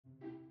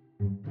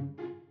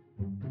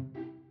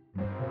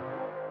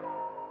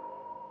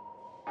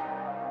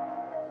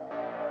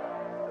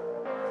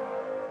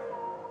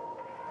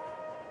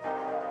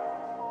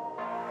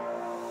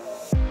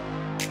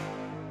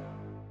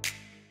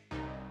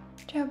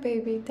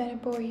baby, Tanya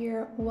I'm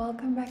here.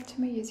 Welcome back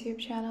to my YouTube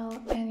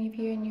channel, and if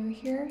you're new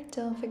here,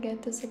 don't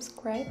forget to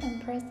subscribe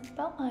and press the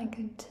bell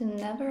icon to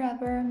never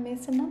ever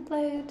miss an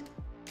upload.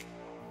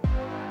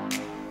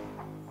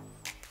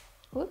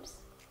 Whoops,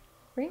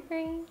 ring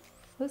ring,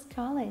 who's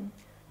calling?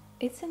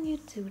 It's a new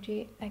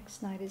DOOGEE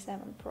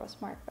X97PRO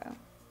smartphone,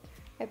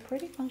 a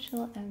pretty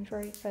functional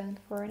Android phone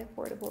for an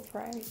affordable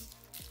price.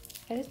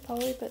 It is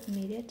powered by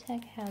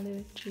MediaTek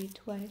Helio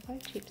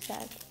G25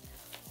 chipset,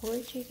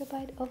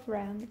 4GB of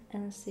RAM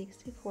and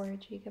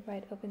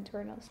 64GB of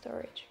internal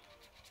storage.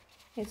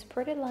 It's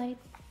pretty light,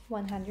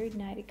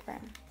 190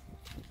 grams.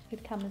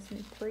 It comes in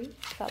 3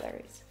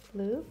 colors,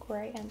 blue,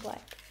 gray and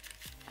black.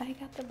 I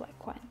got the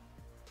black one.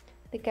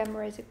 The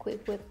camera is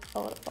equipped with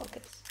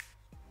autofocus.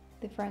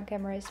 The front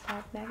camera is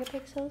 5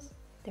 megapixels,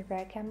 the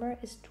rear camera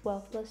is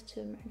 12 plus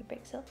 2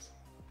 megapixels.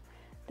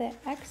 The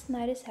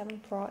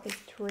X97PRO is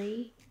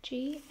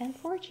 3G and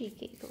 4G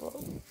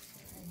capable.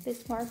 The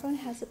smartphone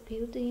has a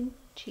built-in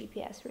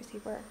GPS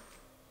receiver.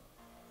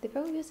 The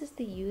phone uses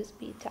the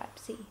USB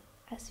Type-C,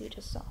 as you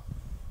just saw.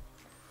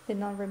 The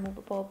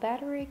non-removable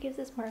battery gives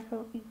the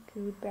smartphone a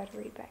good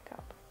battery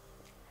backup.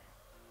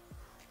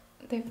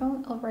 The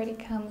phone already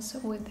comes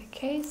with a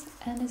case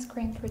and a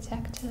screen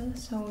protector,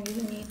 so you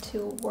don't need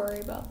to worry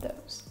about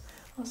those.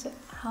 Also,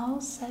 how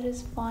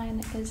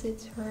satisfying is it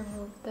to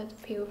remove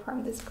that peel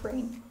from the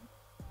screen?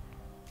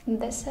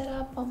 The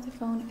setup of the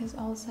phone is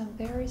also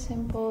very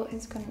simple.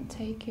 It's gonna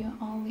take you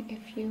only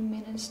a few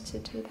minutes to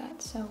do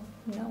that, so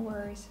no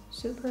worries.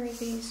 Super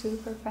easy,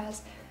 super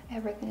fast.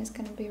 Everything is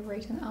gonna be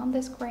written on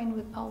the screen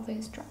with all the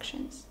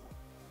instructions.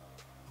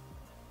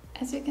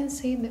 As you can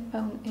see, the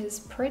phone is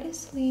pretty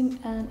slim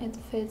and it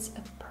fits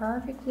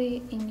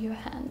perfectly in your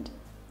hand.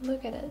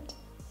 Look at it.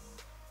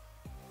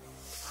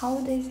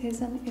 Holiday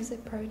season is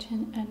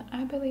approaching, and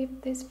I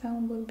believe this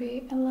phone will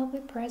be a lovely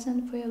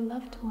present for your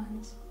loved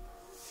ones.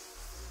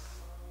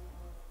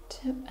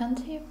 To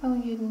enter your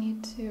phone, you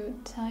need to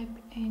type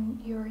in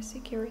your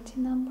security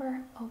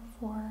number of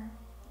 4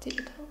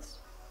 digits.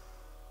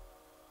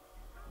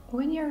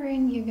 When you're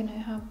in, you're gonna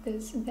have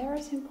this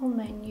very simple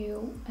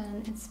menu,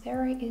 and it's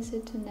very easy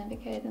to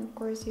navigate, and of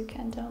course you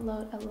can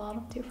download a lot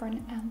of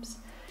different apps.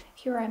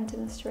 Here I'm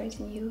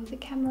demonstrating you the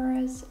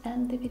cameras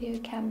and the video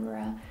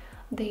camera.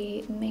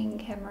 The main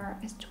camera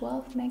is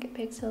 12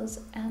 megapixels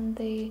and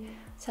the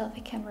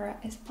selfie camera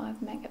is 5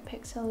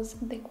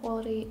 megapixels. The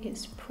quality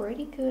is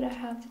pretty good, I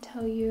have to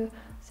tell you,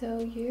 so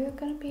you're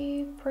gonna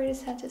be pretty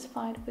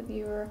satisfied with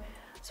your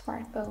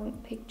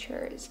smartphone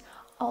pictures.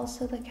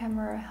 Also, the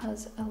camera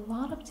has a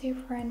lot of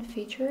different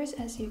features,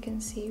 as you can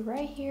see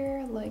right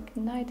here, like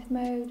night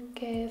mode,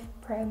 GIF,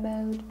 pro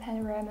mode,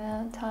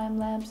 panorama, time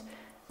lapse,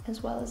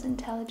 as well as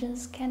intelligent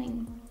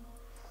scanning.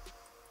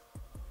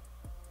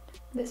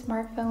 The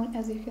smartphone,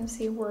 as you can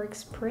see,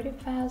 works pretty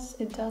fast.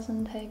 It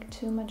doesn't take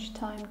too much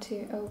time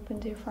to open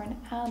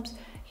different apps.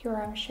 Here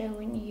I'm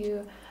showing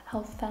you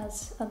how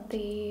fast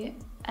the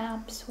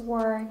apps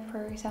work.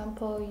 For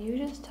example, you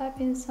just type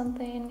in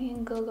something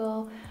in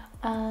Google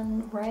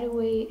and right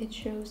away it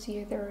shows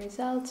you the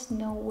results,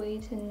 no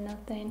waiting,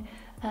 nothing,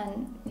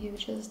 and you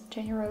just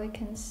generally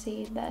can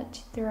see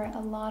that there are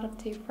a lot of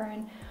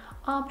different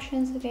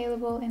options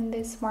available in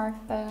this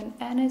smartphone,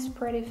 and it's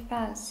pretty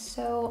fast,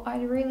 so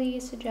I really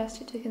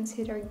suggest you to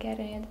consider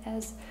getting it,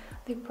 as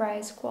the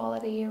price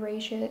quality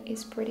ratio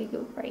is pretty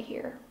good right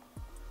here.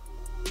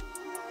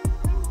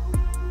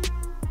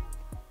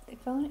 The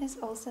phone is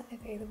also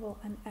available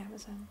on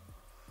Amazon.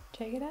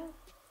 Check it out.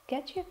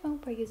 Get your phone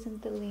by using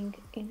the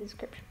link in the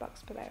description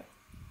box below.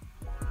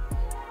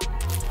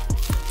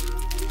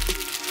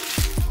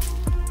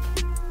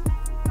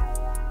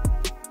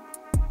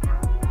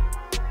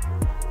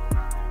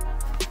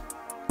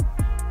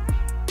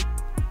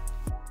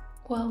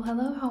 Well,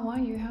 hello, how are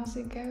you? How's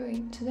it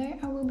going? Today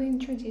I will be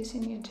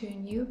introducing you to a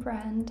new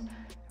brand,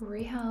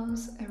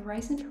 Rihoas, a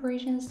rising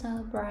Parisian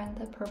style brand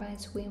that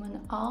provides women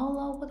all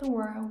over the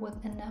world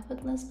with an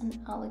effortless and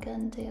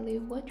elegant daily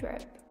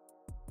wardrobe.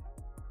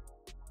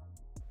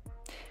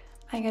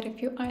 I got a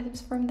few items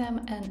from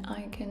them and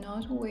I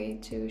cannot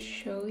wait to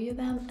show you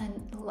them, and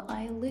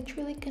I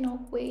literally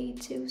cannot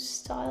wait to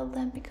style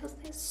them because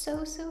they're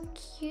so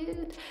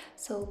cute.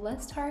 So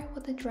let's start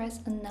with the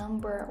dress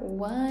number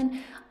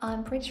 1.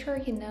 I'm pretty sure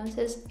you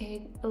noticed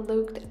it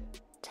looked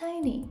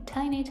tiny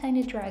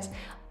dress,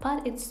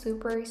 but it's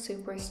super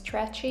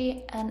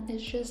stretchy and it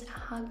just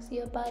hugs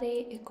your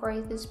body. It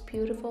creates this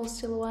beautiful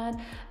silhouette,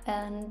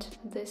 and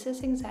this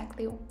is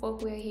exactly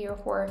what we're here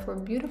for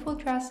beautiful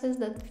dresses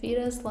that fit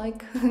us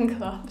like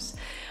gloves.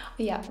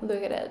 Yeah,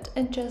 look at it.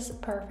 It's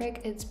just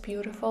perfect. It's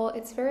beautiful.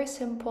 It's very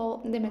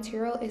simple. The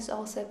material is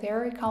also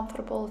very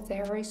comfortable,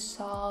 very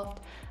soft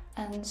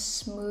and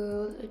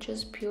smooth,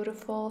 just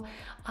beautiful.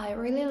 I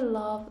really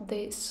love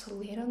the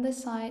slit on the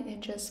side. It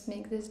just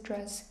makes this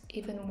dress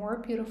even more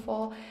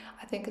beautiful.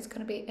 I think it's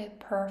gonna be a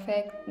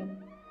perfect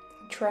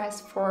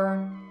dress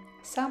for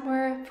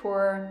summer,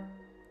 for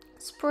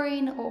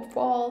spring or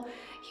fall.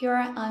 Here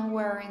I'm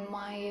wearing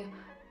my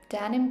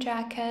denim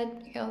jacket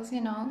because,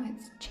 you know,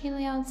 it's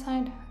chilly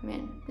outside. I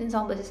mean, in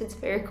some places it's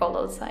very cold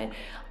outside,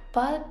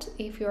 but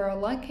if you're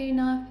lucky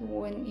enough,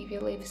 if you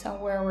live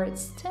somewhere where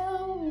it's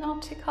still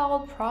not too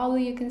cold,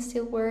 probably you can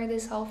still wear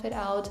this outfit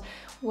out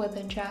with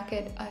a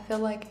jacket. I feel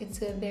like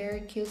it's a very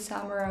cute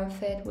summer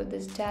outfit with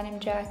this denim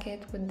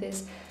jacket, with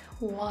this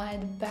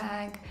white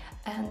bag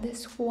and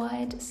this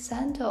white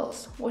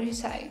sandals. What do you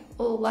say?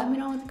 Well, let me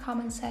know in the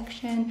comment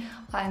section.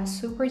 I'm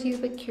super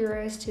duper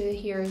curious to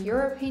hear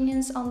your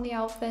opinions on the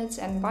outfits,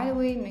 and by the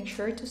way, make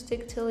sure to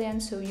stick till the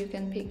end so you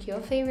can pick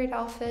your favorite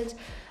outfit.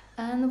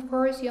 And of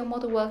course, you're more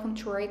than welcome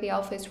to rate the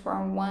outfits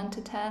from 1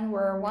 to 10,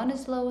 where 1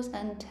 is the lowest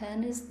and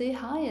 10 is the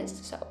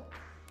highest. So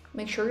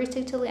make sure you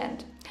stick till the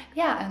end.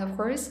 Yeah, and of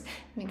course,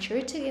 make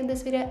sure to give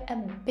this video a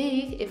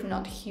big, if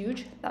not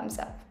huge, thumbs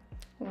up.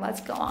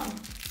 Let's go on.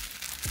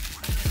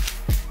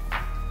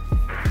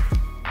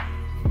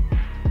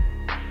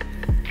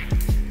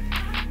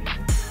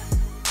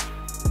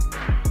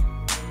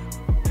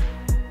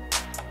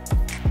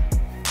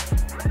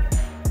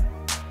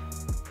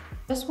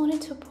 Just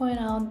wanted to point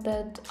out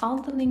that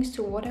all the links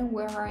to what I'm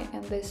wearing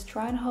and this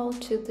try-on haul,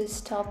 to this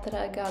top that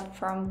I got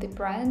from the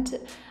brand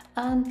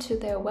and to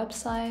their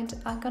website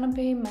are gonna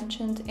be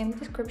mentioned in the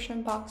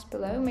description box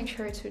below. Make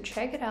sure to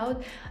check it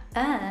out.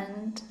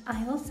 And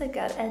I also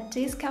got a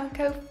discount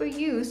code for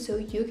you so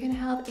you can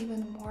have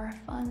even more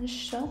fun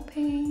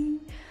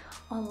shopping.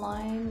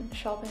 Online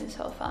shopping is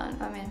so fun.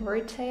 I mean,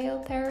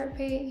 retail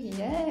therapy,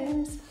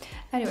 yes.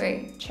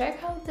 Anyway,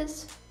 check out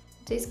this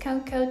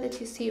discount code that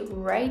you see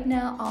right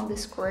now on the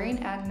screen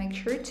and make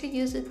sure to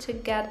use it to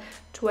get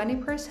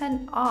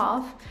 20%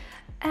 off.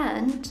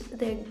 And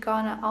they're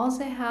gonna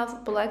also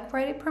have Black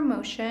Friday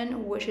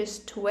promotion, which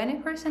is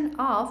 20%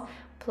 off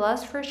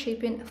plus free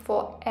shipping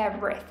for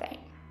everything.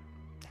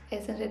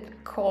 Isn't it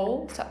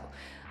cool? So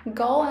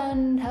go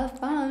and have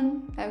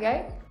fun,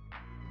 okay?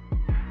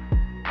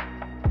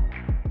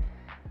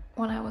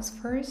 When I was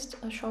first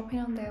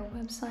shopping on their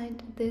website,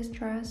 this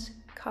dress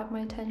caught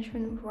my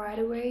attention right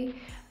away,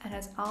 and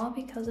it's all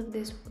because of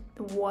this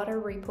water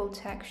ripple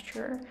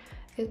texture.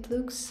 It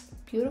looks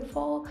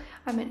beautiful.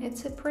 I mean,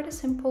 it's a pretty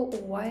simple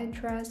white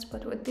dress,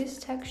 but with this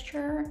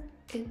texture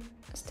it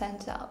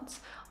stands out.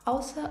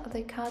 Also,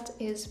 the cut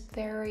is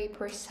very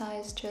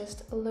precise.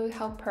 Just look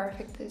how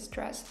perfect this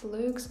dress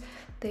looks.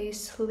 The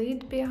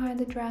slit behind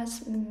the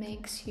dress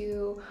makes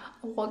you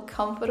walk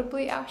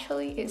comfortably.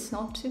 Actually, it's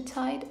not too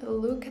tight.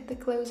 Look at the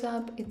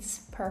close-up,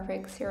 it's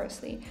perfect,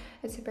 seriously.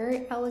 It's a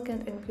very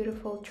elegant and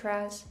beautiful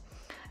dress.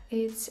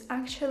 It's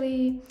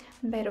actually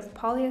made of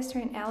polyester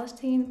and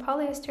elastane.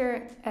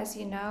 Polyester, as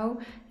you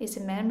know, is a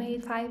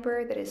man-made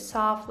fiber that is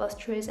soft,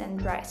 lustrous, and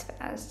dries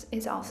fast.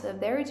 It's also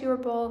very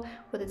durable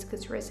with its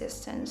good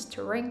resistance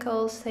to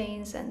wrinkles,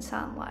 stains, and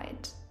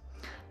sunlight.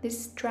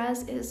 This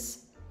dress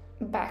is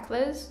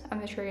backless. I'm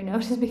not sure you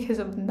noticed because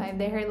of my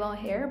very long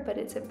hair, but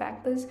it's a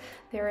backless,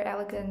 very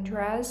elegant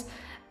dress,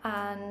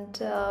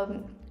 and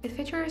it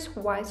features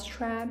white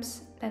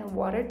straps and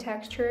water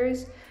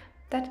textures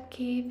that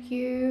give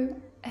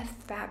you a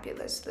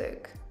fabulous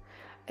look.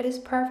 It is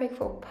perfect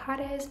for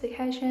parties,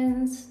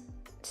 vacations,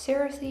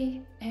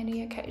 seriously,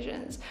 any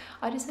occasions.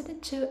 I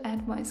decided to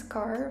add my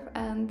scarf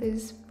and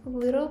this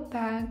little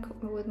bag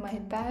with my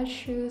bad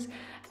shoes,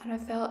 and I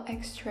felt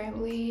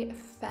extremely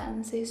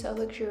fancy, so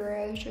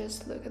luxurious.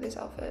 Just look at this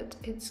outfit.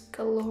 It's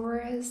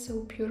glorious, so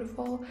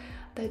beautiful.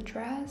 The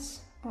dress,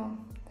 oh,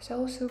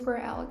 so super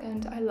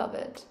elegant. I love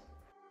it.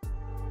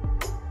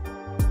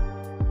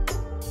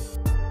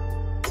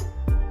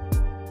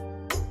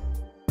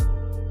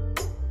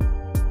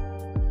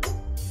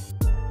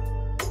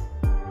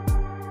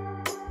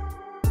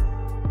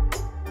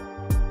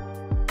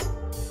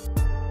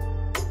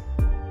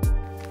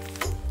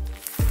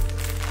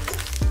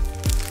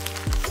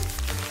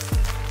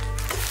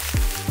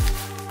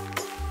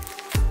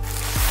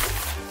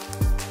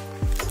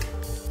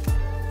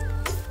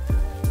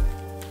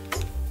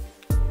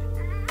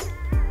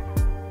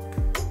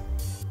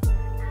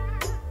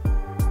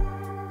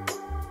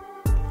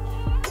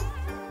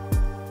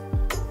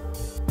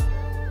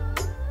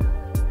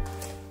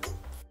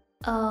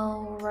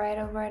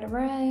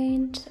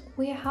 Alright,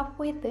 we're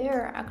halfway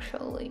there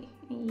actually.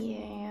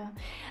 Yeah.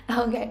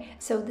 Okay,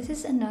 so this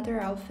is another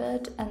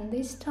outfit, and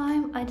this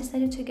time I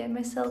decided to get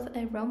myself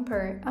a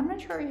romper. I'm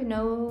not sure you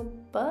know,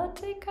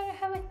 but I kind of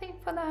have a thing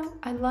for them.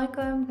 I like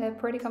them. They're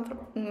pretty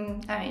comfortable.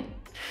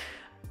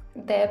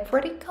 They're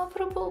pretty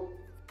comfortable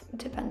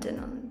depending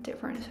on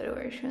different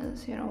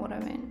situations, you know what I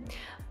mean.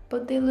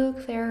 But they look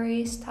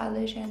very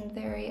stylish and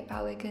very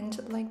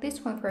elegant. Like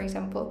this one, for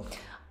example.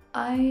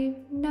 I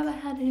never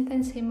had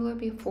anything similar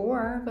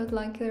before, but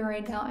like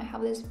right now I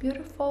have this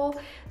beautiful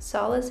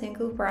solid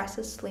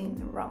single-breasted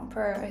slim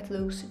romper. It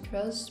looks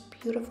just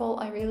beautiful.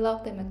 I really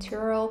love the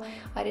material.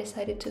 I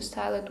decided to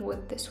style it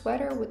with the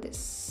sweater, with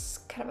this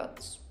kind of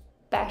a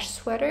beige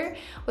sweater,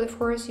 but of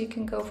course you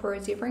can go for a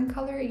different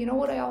color. You know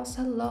what I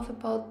also love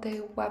about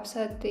the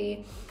website,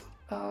 the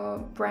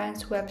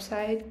brand's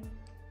website?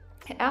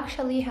 It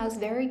actually has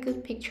very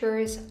good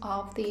pictures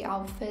of the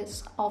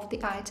outfits of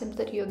the items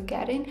that you're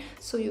getting,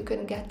 so you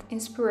can get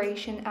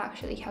inspiration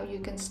actually how you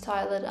can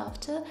style it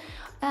after.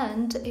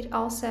 And it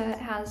also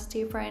has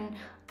different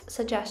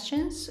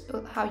suggestions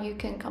of how you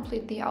can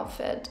complete the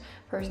outfit,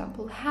 for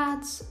example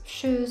hats,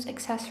 shoes,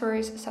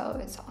 accessories, so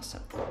it's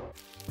awesome.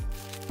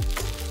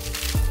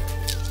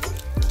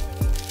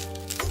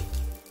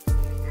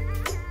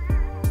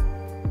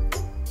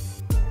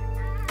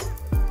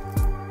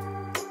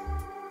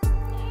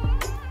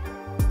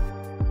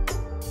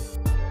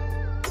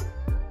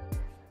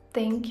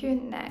 Thank you.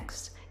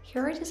 Next,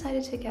 here I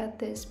decided to get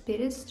this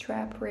beaded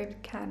strap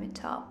ribbed cami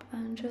top,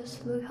 and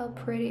just look how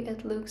pretty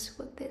it looks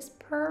with these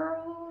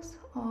pearls.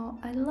 Oh,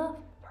 I love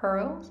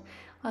pearls,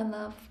 I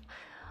love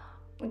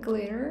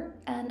glitter,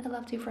 and I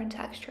love different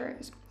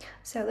textures.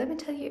 So let me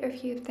tell you a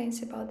few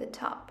things about the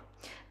top.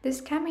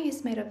 This cami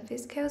is made of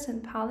viscose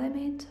and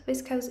polyamide.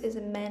 Viscose is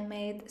a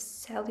man-made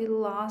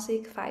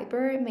cellulosic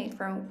fiber made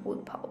from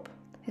wood pulp.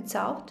 It's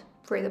soft,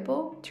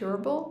 breathable,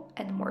 durable,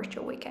 and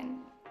moisture wicking.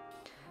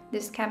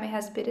 This cami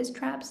has beaded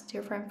straps,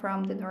 different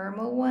from the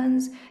normal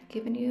ones,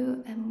 giving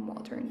you a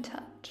modern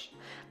touch.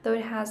 Though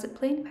it has a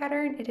plain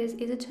pattern, it is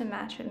easy to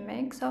match and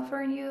mix,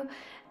 offering you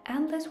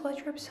endless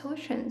wardrobe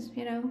solutions,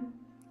 you know.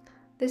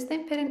 This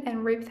thin fitting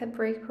and ribbed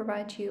fabric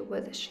provides you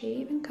with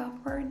shape and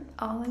comfort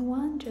all in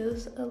one.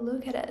 Just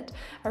look at it.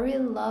 I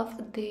really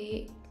love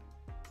the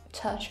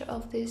touch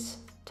of this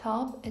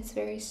top. It's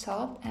very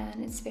soft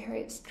and it's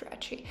very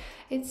stretchy.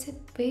 It's a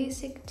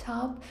basic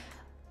top.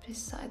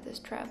 Beside the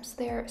straps,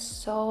 they're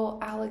so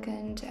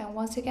elegant, and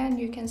once again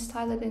you can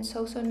style it in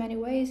so many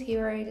ways.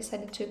 Here I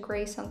decided to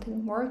create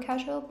something more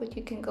casual, but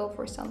you can go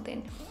for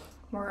something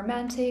more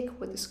romantic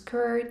with a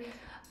skirt,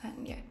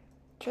 and yeah,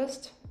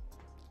 just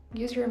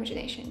use your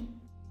imagination.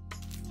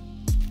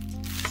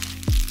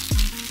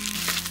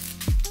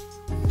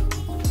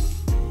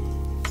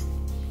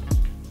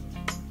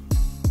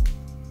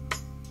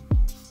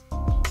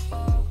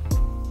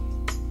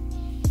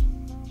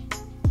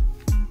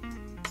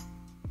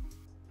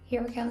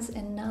 Here comes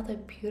another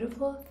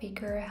beautiful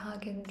figure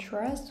hugging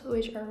dress,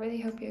 which I really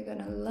hope you're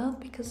gonna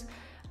love because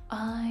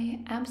I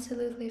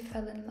absolutely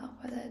fell in love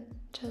with it.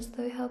 Just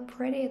look how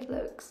pretty it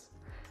looks.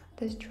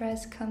 This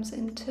dress comes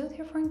in two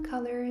different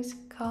colors,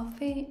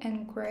 coffee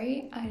and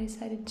gray. I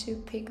decided to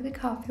pick the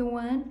coffee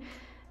one.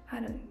 I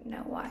don't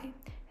know why.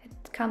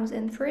 It comes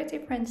in 3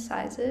 different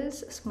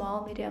sizes,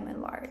 small, medium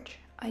and large.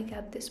 I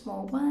got the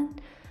small one.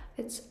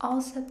 It's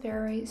also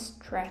very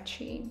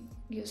stretchy.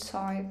 You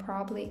saw it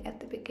probably at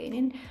the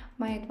beginning.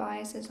 My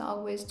advice is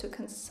always to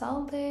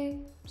consult the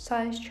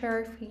size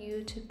chart for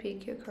you to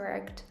pick your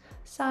correct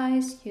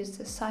size. Use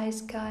the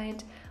size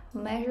guide,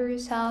 measure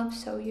yourself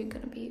so you're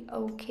gonna be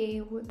okay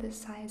with the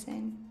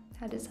sizing.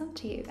 That is up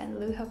to you, and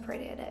look how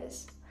pretty it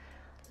is.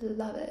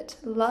 Love it.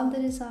 Love the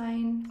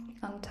design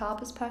on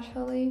top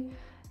especially.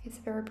 It's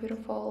a very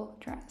beautiful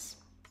dress.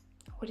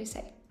 What do you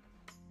say?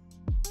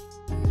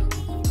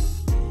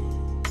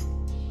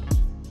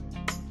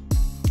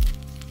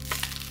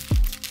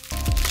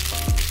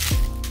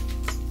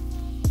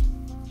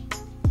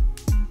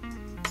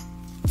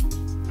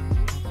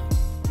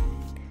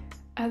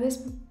 At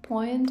this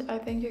point, I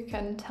think you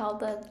can tell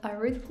that I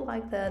really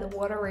like the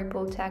water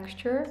ripple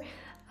texture,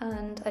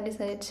 and I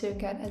decided to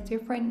get a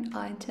different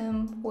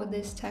item with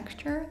this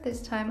texture. This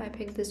time I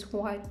picked this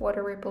white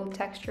water ripple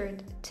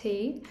textured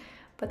tee.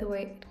 By the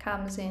way, it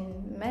comes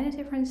in many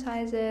different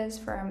sizes,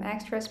 from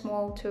extra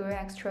small to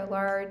extra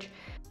large.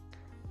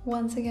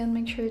 Once again,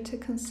 make sure to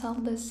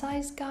consult the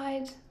size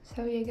guide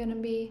so you're gonna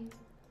be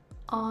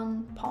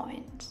on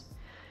point.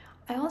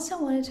 I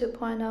also wanted to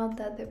point out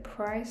that the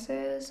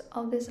prices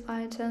of these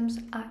items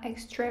are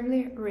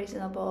extremely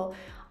reasonable.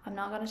 I'm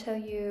not gonna tell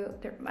you,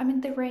 the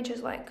range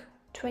is like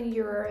 20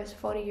 euros,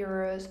 40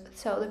 euros,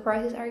 so the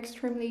prices are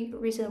extremely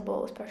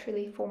reasonable,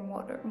 especially for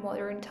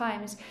modern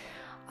times.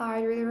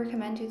 I really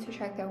recommend you to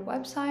check their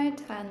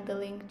website, and the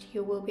link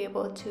you will be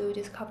able to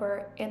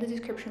discover in the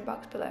description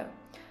box below.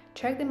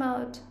 Check them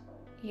out,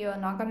 you're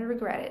not gonna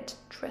regret it,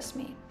 trust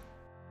me.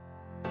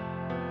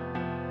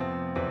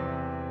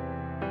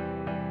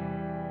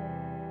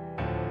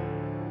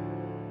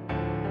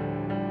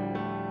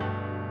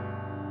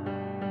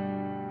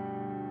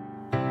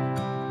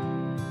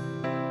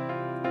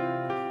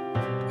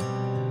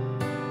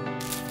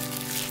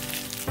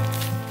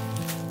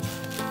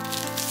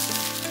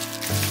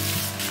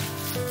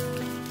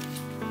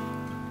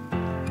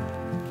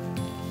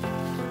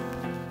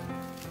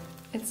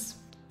 It's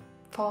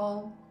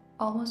fall,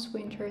 almost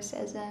winter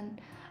season,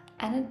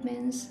 and it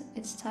means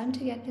it's time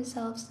to get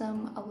yourself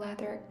some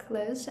leather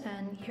clothes,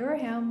 and here I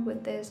am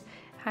with this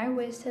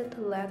high-waisted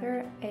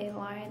leather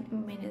A-line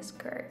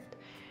miniskirt.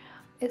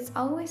 It's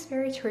always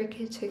very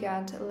tricky to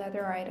get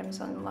leather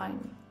items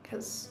online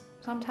because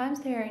sometimes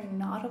they are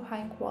not of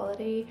high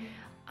quality,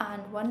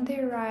 and when they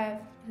arrive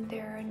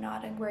they're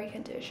not in great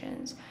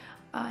conditions.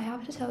 I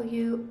have to tell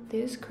you,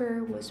 this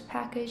skirt was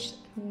packaged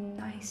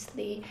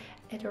nicely.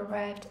 It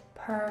arrived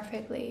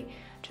perfectly.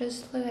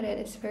 Just look at it,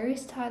 it's very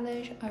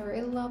stylish. I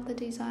really love the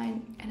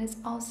design and it's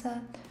also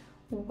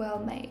well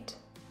made.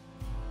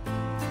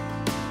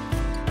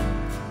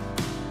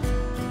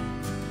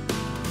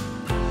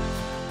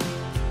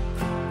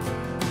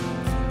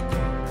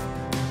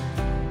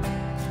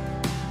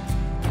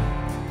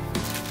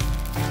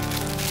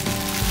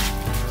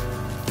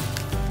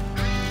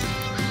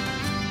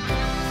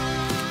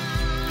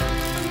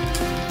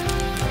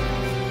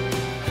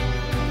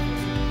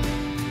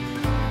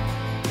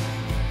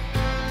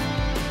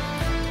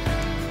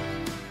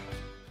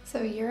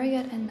 So here I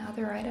got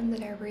another item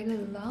that I really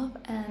love,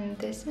 and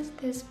this is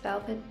this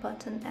velvet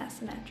button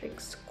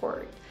asymmetric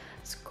skirt.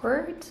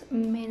 Skirt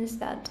means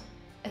that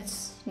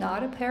it's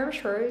not a pair of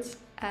shorts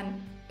and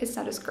it's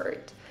not a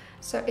skirt.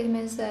 So it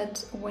means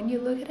that when you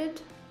look at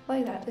it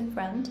like that in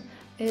front,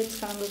 it's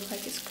gonna look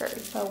like a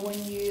skirt, but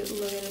when you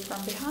look at it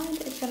from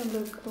behind, it's gonna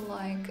look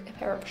like a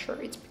pair of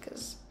shorts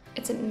because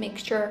it's a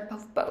mixture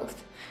of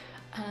both.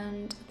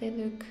 And they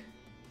look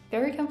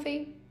very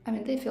comfy. I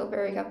mean, they feel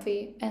very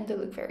comfy and they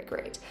look very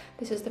great.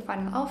 This is the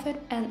final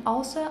outfit, and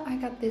also I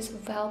got these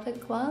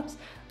velvet gloves.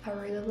 I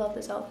really love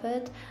this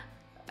outfit.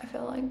 I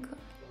feel like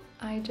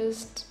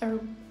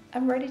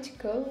I'm ready to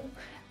go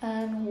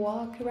and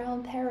walk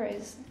around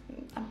Paris.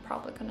 I'm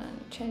probably gonna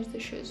change the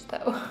shoes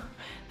though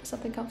for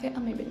something comfy,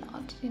 or maybe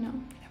not, you know,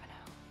 you never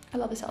know. I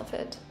love this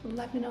outfit.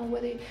 Let me know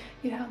whether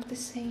you have the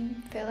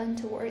same feeling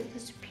towards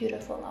this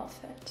beautiful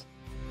outfit.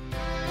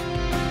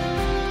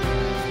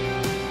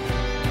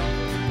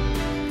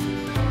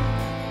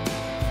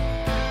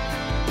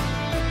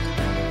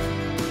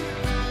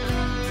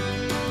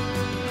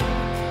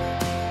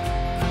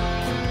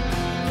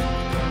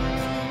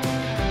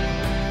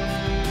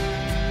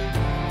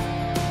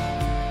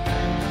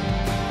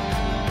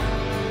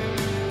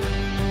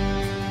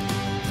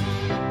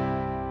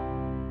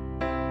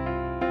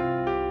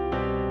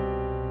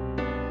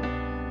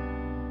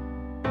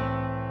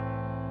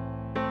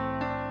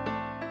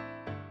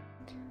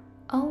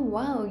 Oh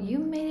wow, you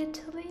made it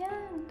to the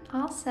end!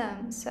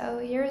 Awesome! So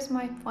here's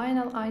my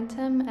final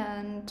item,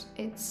 and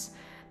it's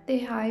the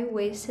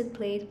high-waisted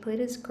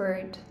pleated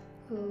skirt.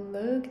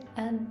 Look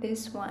at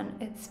this one,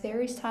 it's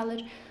very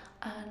stylish,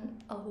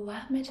 and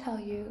let me tell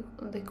you,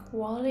 the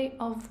quality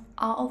of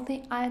all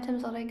the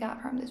items that I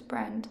got from this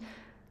brand,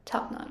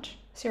 top-notch.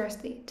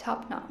 Seriously,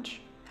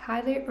 top-notch.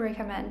 Highly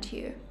recommend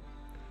you.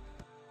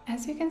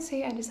 As you can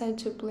see, I decided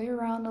to play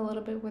around a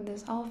little bit with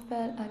this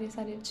outfit. I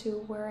decided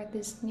to wear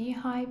these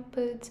knee-high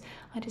boots.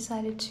 I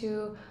decided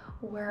to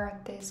wear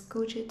these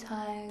Gucci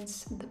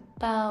ties, the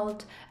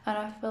belt, and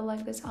I feel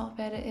like this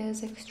outfit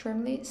is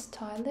extremely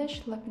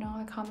stylish. Let me know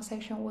in the comment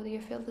section whether you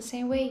feel the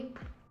same way.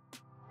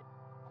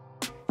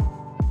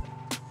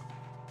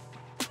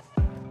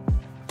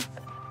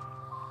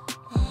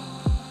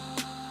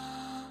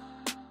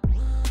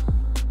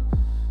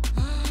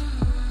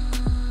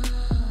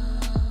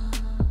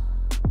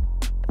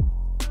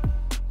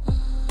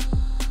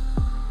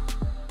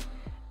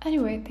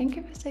 Anyway, thank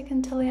you for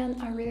sticking till the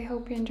end. I really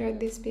hope you enjoyed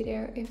this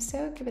video. If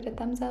so, give it a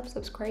thumbs up,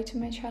 subscribe to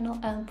my channel,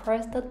 and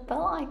press that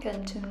bell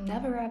icon to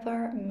never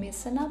ever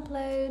miss an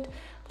upload.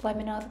 Let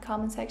me know in the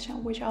comment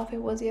section which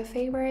outfit was your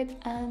favorite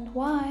and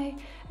why.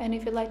 And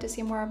if you'd like to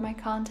see more of my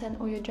content,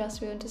 or you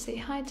just want to say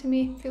hi to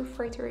me, feel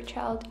free to reach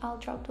out. I'll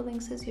drop the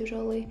links as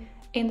usually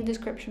in the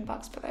description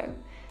box below.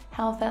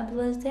 Have a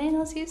fabulous day and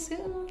I'll see you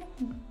soon.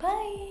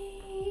 Bye!